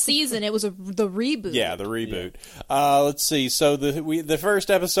even a season; it was the reboot. Yeah, the reboot. Let's see. So the first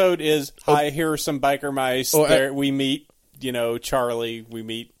episode is, "Hi, here are some biker mice." We meet, Charlie. We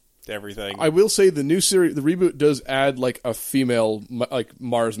meet everything. I will say the new series, the reboot, does add like a female, like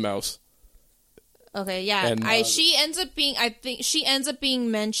Mars mouse. Okay, yeah. And, she ends up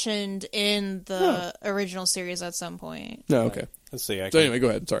being mentioned in the original series at some point. No, okay. Let's see. So anyway, go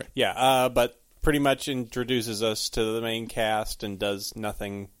ahead. Sorry. Yeah, but pretty much introduces us to the main cast and does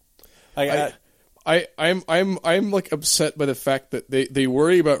nothing. I'm like upset by the fact that they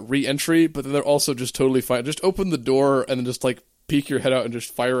worry about re-entry, but then they're also just totally fine. Just open the door and then just like peek your head out and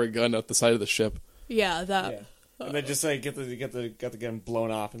just fire a gun at the side of the ship. Yeah, that. Yeah. And then just like get the gun blown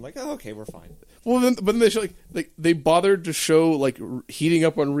off and like, oh, okay, we're fine. Well, but then they show like they bothered to show like heating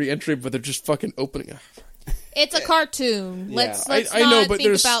up on re-entry, but they're just fucking opening. It's a cartoon. Yeah. Let's I know, not but think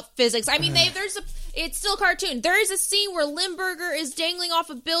there's- about physics. I mean, it's still a cartoon. There is a scene where Limburger is dangling off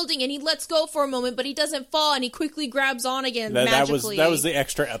a building and he lets go for a moment, but he doesn't fall and he quickly grabs on again magically. That was the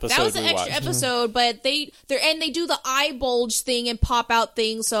extra episode. That was an we extra watched. episode, but they do the eye bulge thing and pop out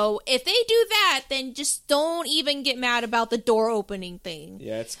thing. So if they do that, then just don't even get mad about the door opening thing.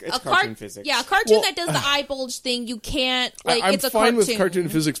 Yeah, it's cartoon physics. Yeah, a cartoon Well, that does the eye bulge thing, you can't like. I'm It's a fine cartoon. with cartoon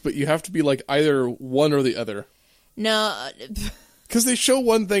physics, but you have to be like either one or the other. No, Because they show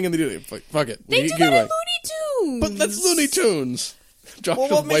one thing and they do it. Like, fuck it. they do that in Looney Tunes. But that's Looney Tunes. Josh Well,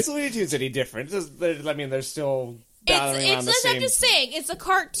 was what makes like- Looney Tunes any different? They're still battling around the same. I'm just saying, it's a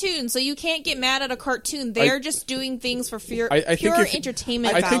cartoon, so you can't get mad at a cartoon. They're just doing things for pure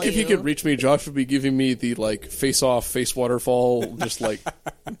entertainment I think if you value. could reach me, Josh would be giving me the like face-off, face waterfall, just like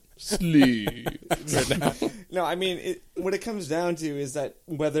sleep right now. No, I mean, what it comes down to is that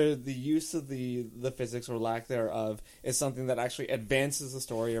whether the use of the physics or lack thereof is something that actually advances the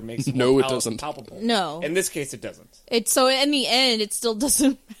story or makes it No, more it doesn't. palpable. No. In this case, it doesn't. It's so in the end, it still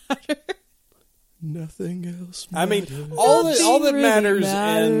doesn't matter. Nothing else. I mean, matters. all that really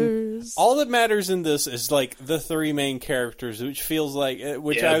matters all that matters in this is like the 3 main characters, which feels like I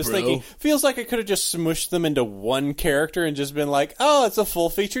was bro. thinking feels like I could have just smushed them into one character and just been like, oh, it's a full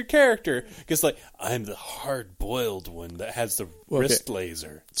featured character because like I'm the hard boiled one that has the wrist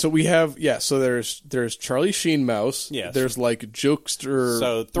laser. So we have So there's Charlie Sheen Mouse. Yes. There's like Jokester.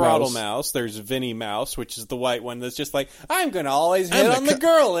 So Throttle Mouse. There's Vinny Mouse, which is the white one that's just like, I'm going to always hit the on the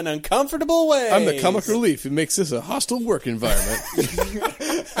girl in uncomfortable ways. I'm the comic relief. It makes this a hostile work environment.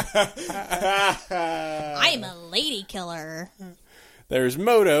 I'm a lady killer. There's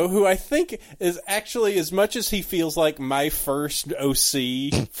Moto, who I think is actually, as much as he feels like my first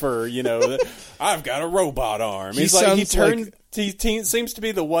OC for, I've got a robot arm. He seems to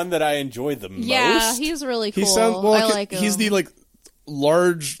be the one that I enjoy the most. Yeah, he's really cool. He sounds I like him. He's the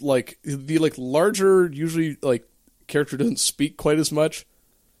larger usually like character doesn't speak quite as much.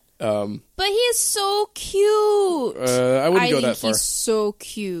 But he is so cute. I wouldn't go that far. He's so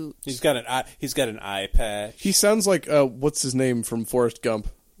cute. He's got an eye patch. He sounds like what's his name from Forrest Gump,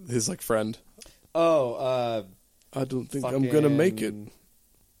 his like friend. Oh, I don't think I'm gonna make it.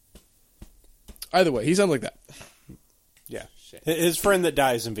 Either way, he sounds like that. Yeah, his friend that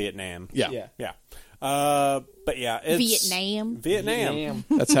dies in Vietnam. Yeah. But yeah, it's Vietnam.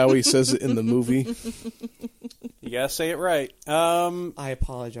 That's how he says it in the movie. You gotta say it right. I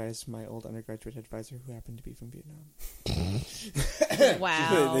apologize to my old undergraduate advisor who happened to be from Vietnam.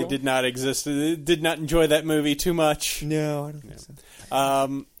 Wow. They did not exist. They did not enjoy that movie too much. No, I don't think so.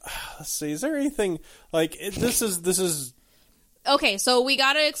 Let's see. Is there anything like this is Okay, so we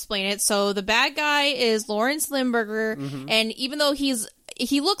gotta explain it. So the bad guy is Lawrence Limburger, and even though he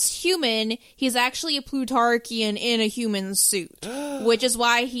looks human, he's actually a Plutarchian in a human suit, which is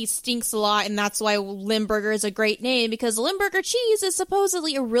why he stinks a lot, and that's why Limburger is a great name, because Limburger cheese is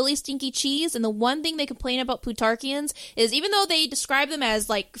supposedly a really stinky cheese, and the one thing they complain about Plutarchians is even though they describe them as,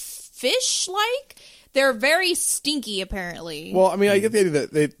 like, fish-like, they're very stinky, apparently. Well, I mean, I get the idea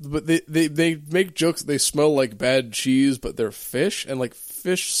that they make jokes that they smell like bad cheese, but they're fish, and like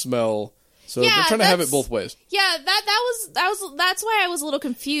fish smell. So Yeah, they're trying to have it that's- both ways. Yeah, that's why I was a little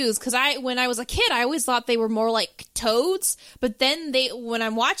confused, because when I was a kid, I always thought they were more like toads, but then when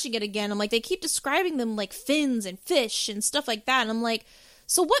I'm watching it again, I'm like, they keep describing them like fins and fish and stuff like that, and I'm like,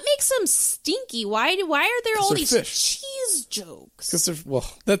 So what makes them stinky? Why are there all they're these fish. cheese jokes? Because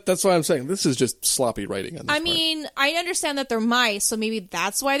that's what I'm saying. This is just sloppy writing on this I part. mean, I understand that they're mice, so maybe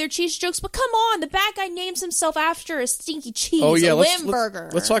that's why they're cheese jokes. But come on, the bad guy names himself after a stinky cheese, oh yeah, a let's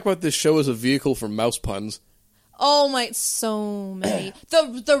Limburger. talk about this show as a vehicle for mouse puns. Oh my, so many.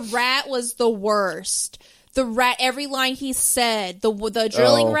 The rat was the worst. The rat, every line he said, the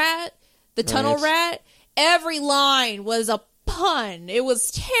drilling rat, the tunnel rat, every line was a pun. It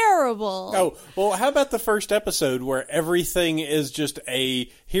was terrible. Oh, well, how about the first episode where everything is just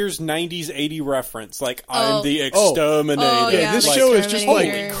here's 90s 80 reference, like, I'm the exterminator. Oh, yeah, this the show is just like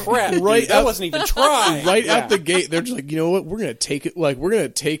Exterminator. Crap, dude, Right that up- wasn't even trying. right out the gate. They're just like, you know what? We're gonna take it. Like we're gonna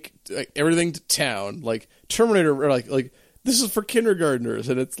take everything to town. Like Terminator. Or like this is for kindergartners,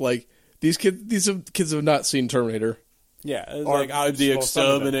 and it's like these kids have not seen Terminator. Yeah, it's Or- like, I'm the well, some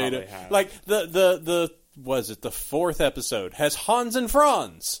of them exterminator. probably have. Like, the fourth episode has Hans and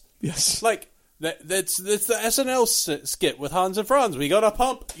Franz. Yes. Like, that's the SNL skit with Hans and Franz. We gotta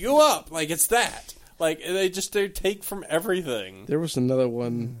pump you up. Like, it's that. Like, they take from everything. There was another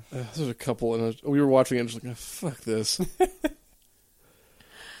one. There's a couple, and we were watching it and just like, oh, fuck this.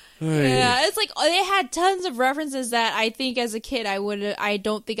 Yeah, it's like they had tons of references that I think as a kid I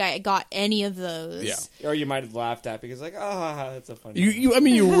don't think I got any of those. Yeah. Or you might have laughed at because like, that's a funny. You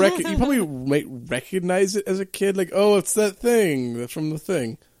probably might recognize it as a kid, like, oh, it's that thing that's from the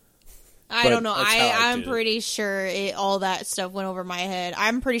thing. I But don't know. that's how I I'm did it. pretty sure all that stuff went over my head.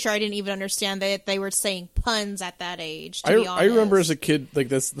 I'm pretty sure I didn't even understand that they were saying puns at that age. To be honest. I remember as a kid, like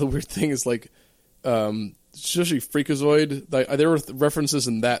that's the weird thing is like, especially Freakazoid. There were references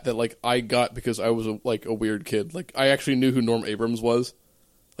in that like I got because I was a weird kid. Like I actually knew who Norm Abrams was.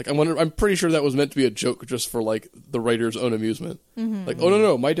 Like I'm pretty sure that was meant to be a joke just for like the writer's own amusement. Mm-hmm. Like, oh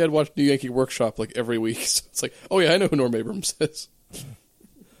no, my dad watched New Yankee Workshop like every week. So it's like, oh yeah, I know who Norm Abrams is.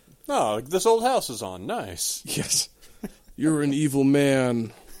 Oh, this old house is on. Nice. Yes, you're an evil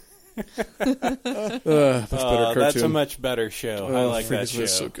man. Much better cartoon. That's a much better show. I like that Freakazoid show.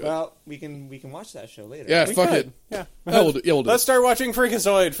 is so good. Well, we can watch that show later. Yeah, We fuck could. it. Yeah. We'll do Let's it. start watching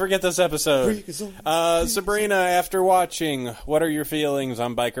Freakazoid. Forget this episode. Freakazoid. Sabrina, after watching, what are your feelings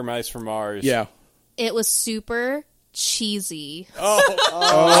on Biker Mice from Mars? Yeah. it was super cheesy.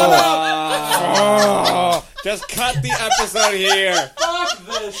 Just cut the episode here.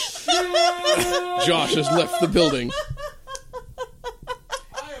 Josh has left the building.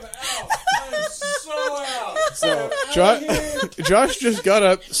 So Josh just got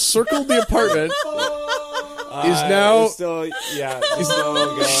up, circled the apartment, is now he's still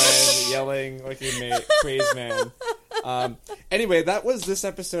going, yelling like a crazed man. Anyway, that was this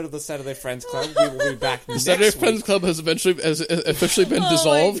episode of the Saturday Friends Club. We will be back next Saturday week. Friends Club has officially been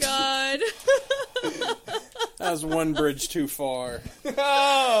dissolved. Oh my god. That was one bridge too far. Oh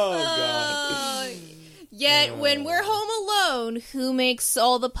god. Yet when we're home alone, who makes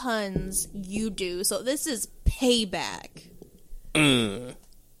all the puns? You do. So this is payback. I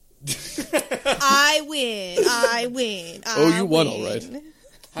win. Oh, you won, all right.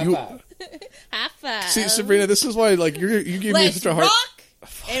 High five. High five. See, Sabrina, this is why like you gave me Let's such a hard. rock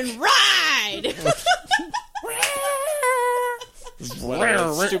and ride.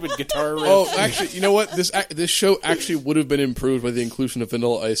 Stupid guitar riff. Oh, actually, you know what? This show actually would have been improved by the inclusion of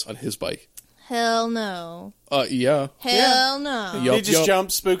Vanilla Ice on his bike. Hell no. Yeah. Hell no. Yup, He just yup.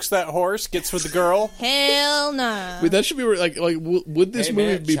 jumps, spooks that horse, gets with the girl. Hell no. Wait, that should be like would this Hey,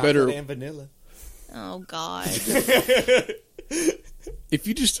 movie man, be chocolate better and vanilla. Oh god. if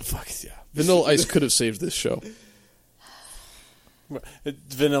you just fuck yeah? Vanilla Ice could have saved this show.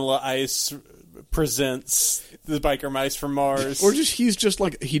 Vanilla Ice presents the Biker Mice from Mars. Or just he just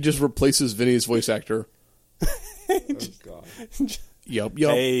replaces Vinny's voice actor. Oh god. Yup.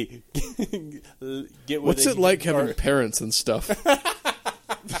 Hey, get with What's it like having parents and stuff?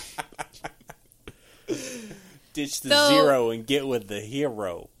 ditch the Though- zero and get with the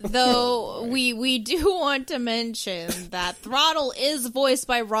hero? Though we do want to mention that Throttle is voiced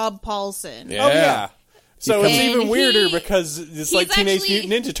by Rob Paulson. Yeah. Oh yeah. So it's And even weirder he- because it's he's like Teenage actually-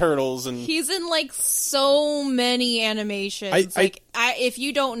 Mutant Ninja Turtles and He's in like so many animations. If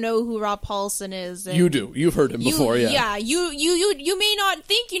you don't know who Rob Paulson is, then You do. You've heard him before, yeah. You may not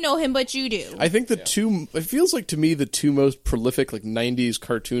think you know him, but you do. I think it feels like to me the two most prolific like 90s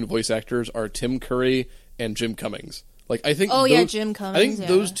cartoon voice actors are Tim Curry and Jim Cummings. Like I think Oh, yeah, Jim Cummings, I think yeah.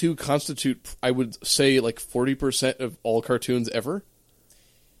 those two constitute I would say like 40% of all cartoons ever.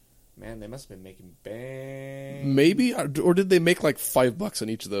 Man, they must have been making bang. Maybe or did they make like $5 on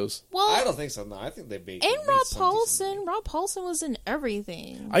each of those? well, I don't think so. No, I think they made. and at Rob least some decent Paulson. Rob Paulson was in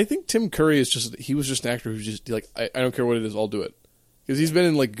everything. I think Tim Curry he was just an actor who just like I don't care what it is, I'll do it. Because he's been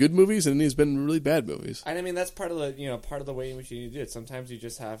in like good movies and he's been in really bad movies. And I mean, that's part of the way in which you need to do it. Sometimes you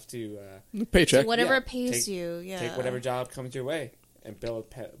just have to Paycheck. Whatever Yeah, it pays take- you, yeah. take whatever job comes your way and build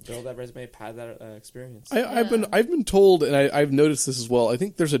that resume, pad that experience. I've been told, and I've noticed this as well. I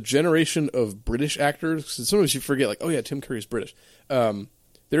think there's a generation of British actors. 'Cause sometimes you forget, like, oh yeah, Tim Curry's British.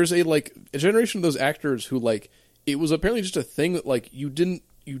 There's a generation of those actors who like it was apparently just a thing that like you didn't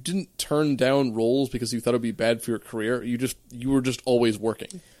turn down roles because you thought it'd be bad for your career. You were just always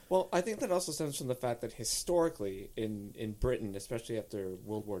working. Well, I think that also stems from the fact that historically in Britain, especially after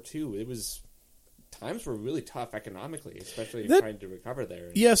World War II, times were really tough economically, especially trying to recover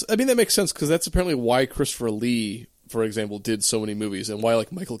there. Yes, I mean that makes sense because that's apparently why Christopher Lee, for example, did so many movies, and why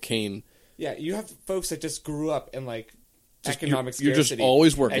like Michael Caine. Yeah, you have folks that just grew up in like Just- economic you're just scarcity,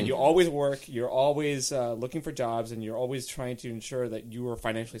 always working. and you always work. You're always looking for jobs, and you're always trying to ensure that you are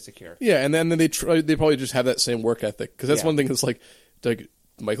financially secure. Yeah, and then they probably just have that same work ethic because that's Yeah. one thing that's like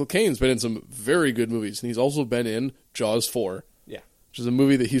Michael Caine's been in some very good movies, and he's also been in Jaws 4, Yeah, which is a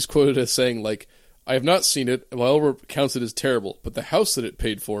movie that he's quoted as saying like, "I have not seen it. My Oliver counts it as terrible, but the house that it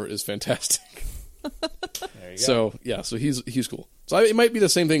paid for is fantastic." there you go. So yeah, so he's cool. So it might be the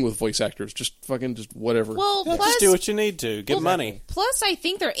same thing with voice actors, just whatever. Well, plus, Just do what you need to. Get money. plus, I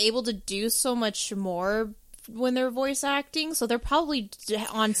think they're able to do so much more when they're voice acting, so they're probably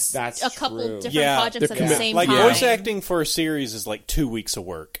on That's a couple true. different Yeah, projects they're at the commi- same Like time. voice acting for a series is like 2 weeks of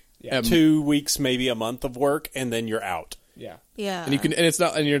work. Yeah. 2 weeks, maybe a month of work, and then you're out. yeah. Yeah, and you can, and it's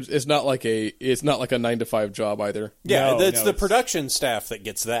not like a 9-to-5 job either. Yeah, No, that's no, the it's- production staff that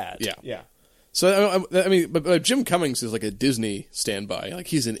gets that. Yeah. Yeah. So I mean, but Jim Cummings is like a Disney standby. Like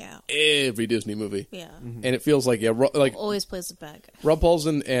he's in Yeah. every Disney movie. yeah. And it feels like like Always plays the bad guy. Rob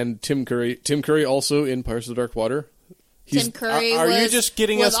Paulson and Tim Curry. Tim Curry also in Pirates of the Dark Water. He's, Tim Curry are you was, just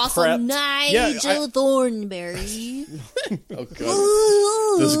getting was us also prepped? Nigel Thornberry. Oh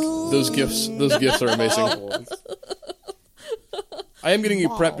god, those gifts are amazing. I am getting you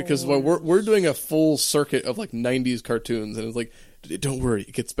prepped because we're doing a full circuit of like '90s cartoons, and it's like, don't worry,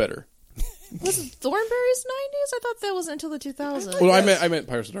 it gets better. Was it Thornberry's 90s? I thought that was until the 2000s. Well, I meant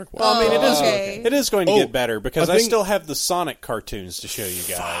Pirates of the Dark Water. Well, I mean, okay. it is going to Oh, get better because I I think- still have the Sonic cartoons to show you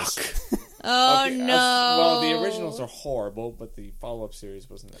guys. Oh, Okay, no. well, the originals are horrible, but the follow-up series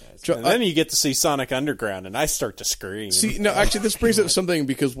wasn't as. Jo- And then you get to see Sonic Underground, and I start to scream. See, no, actually, this brings up something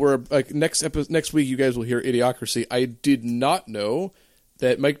because we're like next week you guys will hear Idiocracy. I did not know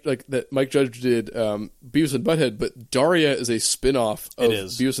that Mike Judge did Beavis and Butthead, but Daria is a spin-off of It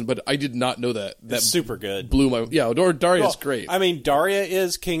is. Beavis and Butthead. I did not know that. That It's super good. blew my Daria Well, is great. I mean, Daria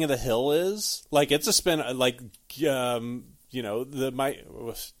is King of the Hill is like it's a spin like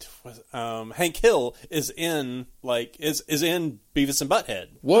Hank Hill is in Beavis and Butthead.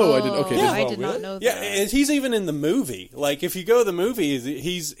 Whoa, I did okay. Oh, this- I did not know that. Yeah, and he's even in the movie. Like if you go to the movie,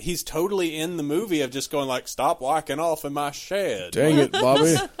 he's totally in the movie of just going like, "Stop walking off in my shed." Dang it,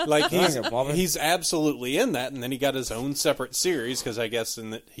 Bobby. Like Dang it, Bobby. he's absolutely in that, and then he got his own separate series because I guess in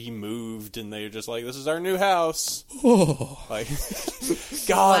that he moved, and they're just like, "This is our new house." Like,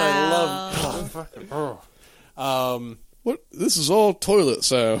 God, I love. What? This is all toilet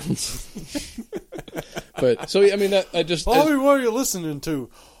sounds. But so I mean that I just Bobby, what are you listening to?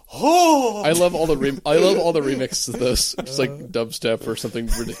 Oh, I love all the remixes of those. It's like dubstep or something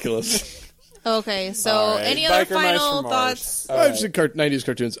ridiculous. Okay, so All right, any other Biker Mice final from thoughts? I've seen 90s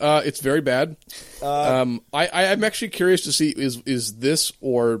cartoons. It's very bad. I'm actually curious to see is this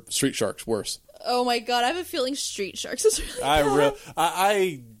or Street Sharks worse? Oh my god, I have a feeling Street Sharks is really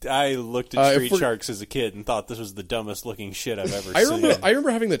I looked at Street Sharks as a kid and thought this was the dumbest looking shit I've ever I seen. remember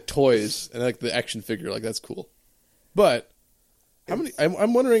having the toys and like the action figure, like that's cool. But how many?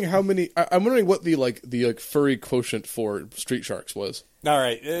 I'm wondering how many. I'm wondering what the furry quotient for Street Sharks was. All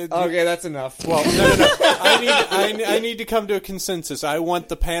right. Okay, that's enough. Well, no. I need to come to a consensus. I want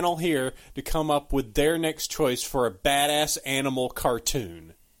the panel here to come up with their next choice for a badass animal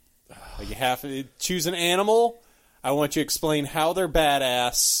cartoon. Like you have to choose an animal. I want you to explain how they're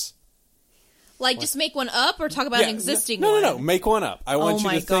badass. like just make one up or talk about an existing no, one. No. Make one up. I want Oh you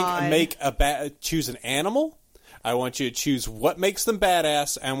my to think. God. Choose an animal. I want you to choose what makes them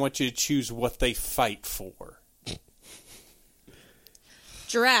badass. And I want you to choose what they fight for.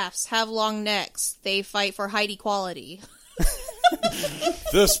 Giraffes have long necks. They fight for height equality.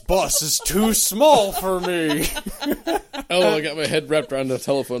 This bus is too small for me. Oh, I got my head wrapped around the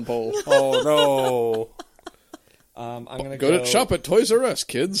telephone pole. Oh no. I'm gonna Go to shop at Toys R Us,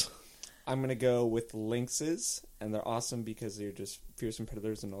 kids. I'm gonna go with lynxes, and they're awesome because they're just fearsome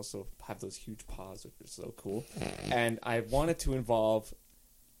predators and also have those huge paws, which are so cool. And I wanted to involve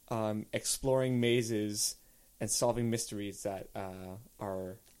exploring mazes and solving mysteries that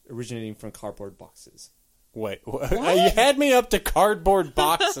are originating from cardboard boxes. Wait, you had me up to cardboard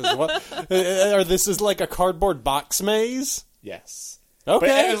boxes. What? Or this is like a cardboard box maze? Yes. Okay.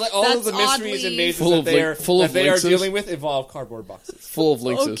 But it was like all of That's the mysteries and oddly- mazes Full that of they are full of that they are linkses? dealing with involve cardboard boxes. Full of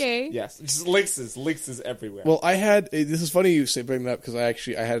linkses. Okay. Yes, just linkses everywhere. Well, I had this is funny you say bring that up because I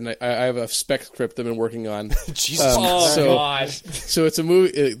have a spec script I've been working on. Jesus. so- God! So it's a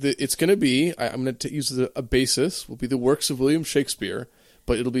movie. It's going to be. I'm going to use a basis. Will be the works of William Shakespeare,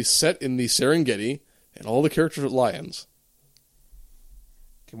 but it'll be set in the Serengeti, and all the characters are lions.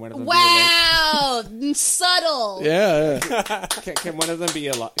 Can one of them Wow, subtle. Yeah. be a lynx? Can one of them be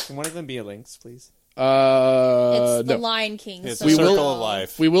Can one of them be a lynx, please? It's the No. Lion King. It's so a circle no. of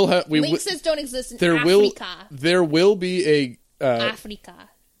life. We will have. Lynxes don't exist in There Africa. will be a. Africa.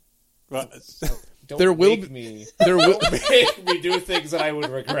 Don't There will make be- me There will. make me do things that I would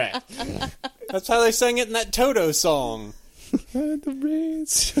regret. That's how they sang it in that Toto song.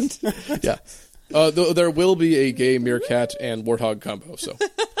 Yeah. There will be a gay meerkat and warthog combo. So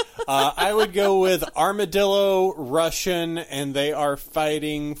I would go with Armadillo, Russian, and they are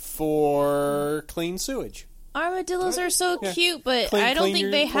fighting for clean sewage. Armadillos are so cute, but Clean- I don't clean think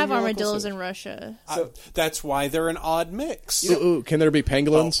your- they clean have your local armadillos sewage. in Russia. That's why they're an odd mix. ooh, can there be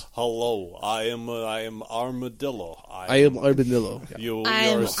pangolins? Hello, I am Armadillo. I am armadillo. Yeah. Your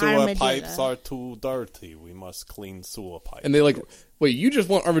I'm sewer Armadillo. pipes are too dirty. We must clean sewer pipes. And they wait. You just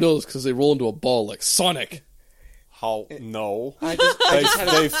want armadillos because they roll into a ball like Sonic. How? No. I just had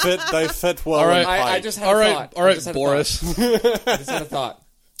a- They fit well All right. in I pipe. just had All a right, thought. all I right, just had a Boris. thought. I just had a thought.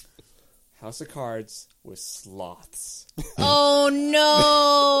 House of Cards with sloths. Oh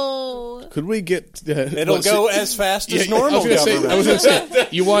no! Could we get? It'll go as fast as normal I was government. gonna say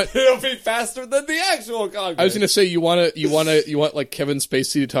you want. It'll be faster than the actual Congress. I was gonna say you want like Kevin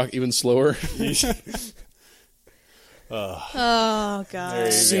Spacey to talk even slower. Oh god! There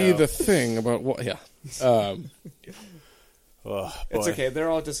you See go. the thing about what? Yeah. Oh, It's boy. okay. They're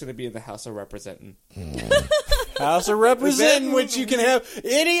all just going to be in the House of Representing. House of Representing, which you can have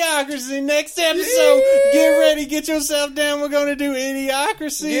Idiocracy next episode. Get ready, get yourself down. We're going to do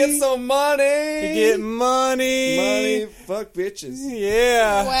Idiocracy. Get some money. Get money. money. Fuck bitches.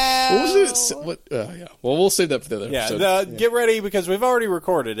 Yeah. Wow. What was it? What? Yeah. Well, we'll save that for the other Yeah, episode. get ready because we've already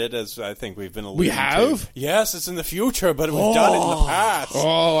recorded it, as I think we've been alluding We have? to. Yes, it's in the future, but we've done it in the past.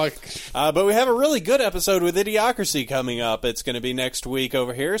 Oh, But we have a really good episode with Idiocracy coming up. It's going to be next week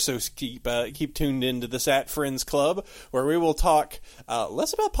over here, so keep tuned into the Sat Friends Club, where we will talk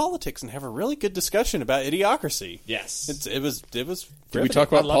less about politics and have a really good discussion about Idiocracy. Yes. It was. did we riveting. talk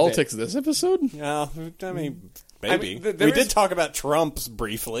about I loved politics this episode? Yeah, I mean, maybe. I mean, there we did is- talk about Trumps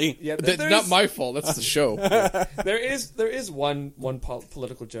briefly. Yeah, That's there not is- my fault. That's the show. There is one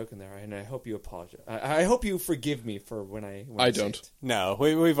political joke in there, and I hope you apologize. I hope you forgive me for when I say don't. it. No,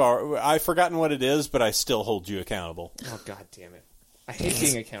 I've forgotten what it is, but I still hold you accountable. Oh God damn it! I hate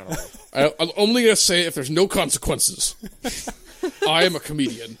being accountable. I'm only going to say it if there's no consequences. I am a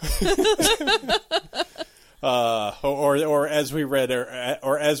comedian. Or as we read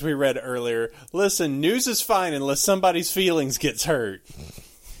earlier, listen, news is fine unless somebody's feelings gets hurt.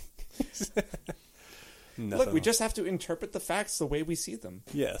 Look, we just have to interpret the facts the way we see them.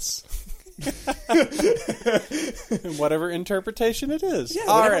 Yes. Whatever interpretation it is. Yeah,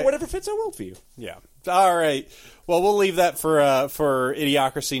 All right. whatever fits our worldview. Yeah. All right. Well, we'll leave that for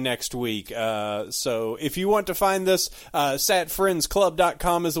Idiocracy next week. So if you want to find this,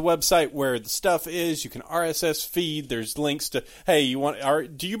 satfriendsclub.com is the website where the stuff is. You can RSS feed. There's links to, hey,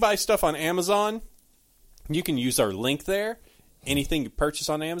 do you buy stuff on Amazon? You can use our link there. Anything you purchase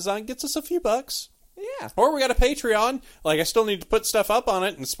on Amazon gets us a few bucks. Yeah. Or we got a Patreon. Like, I still need to put stuff up on it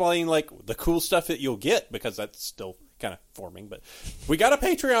and explain, like, the cool stuff that you'll get, because that's still kind of forming. But we got a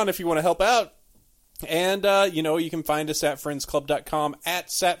Patreon if you want to help out. And, you can find us at friendsclub.com, at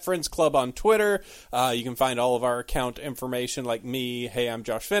SatFriendsClub on Twitter. You can find all of our account information, like me. Hey, I'm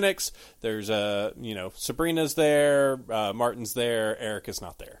Josh Phoenix. There's, Sabrina's there. Martin's there. Eric is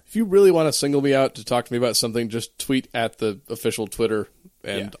not there. If you really want to single me out to talk to me about something, just tweet at the official Twitter,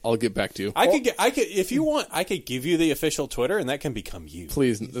 and I'll get back to you. If you want, I could give you the official Twitter, and that can become you.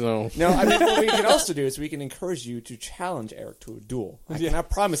 Please, no. No, I mean, what we can also do is we can encourage you to challenge Eric to a duel. I cannot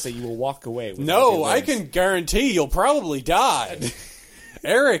promise that you will walk away. With No, I can guarantee you'll probably die.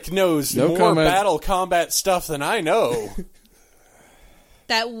 Eric knows No more comment. battle combat stuff than I know.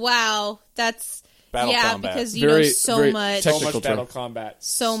 That's Battle yeah, combat. because you Very- know so very much, so technical much battle term. combat.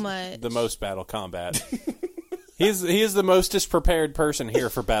 so much. The most battle combat. He is the mostest prepared person here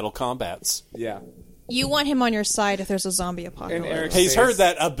for battle combats. Yeah. You want him on your side if there's a zombie And apocalypse. Eric's He's face- heard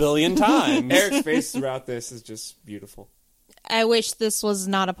that a billion times. Eric's face throughout this is just beautiful. I wish this was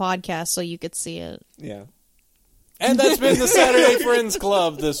not a podcast so you could see it. Yeah. And that's been the Saturday Friends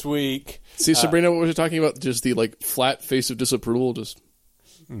Club this week. See, Sabrina, what was you talking about? Just the like flat face of disapproval. Just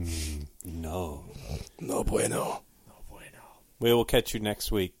No. no bueno. We will catch you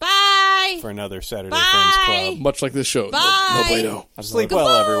next week Bye! for another Saturday Bye. Friends Club. Much like this show. Bye. No bueno. Sleep well,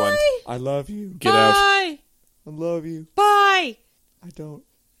 everyone. I love you. Get out. Bye! I love you. Bye! I don't.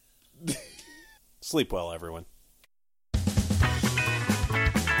 Sleep well, everyone.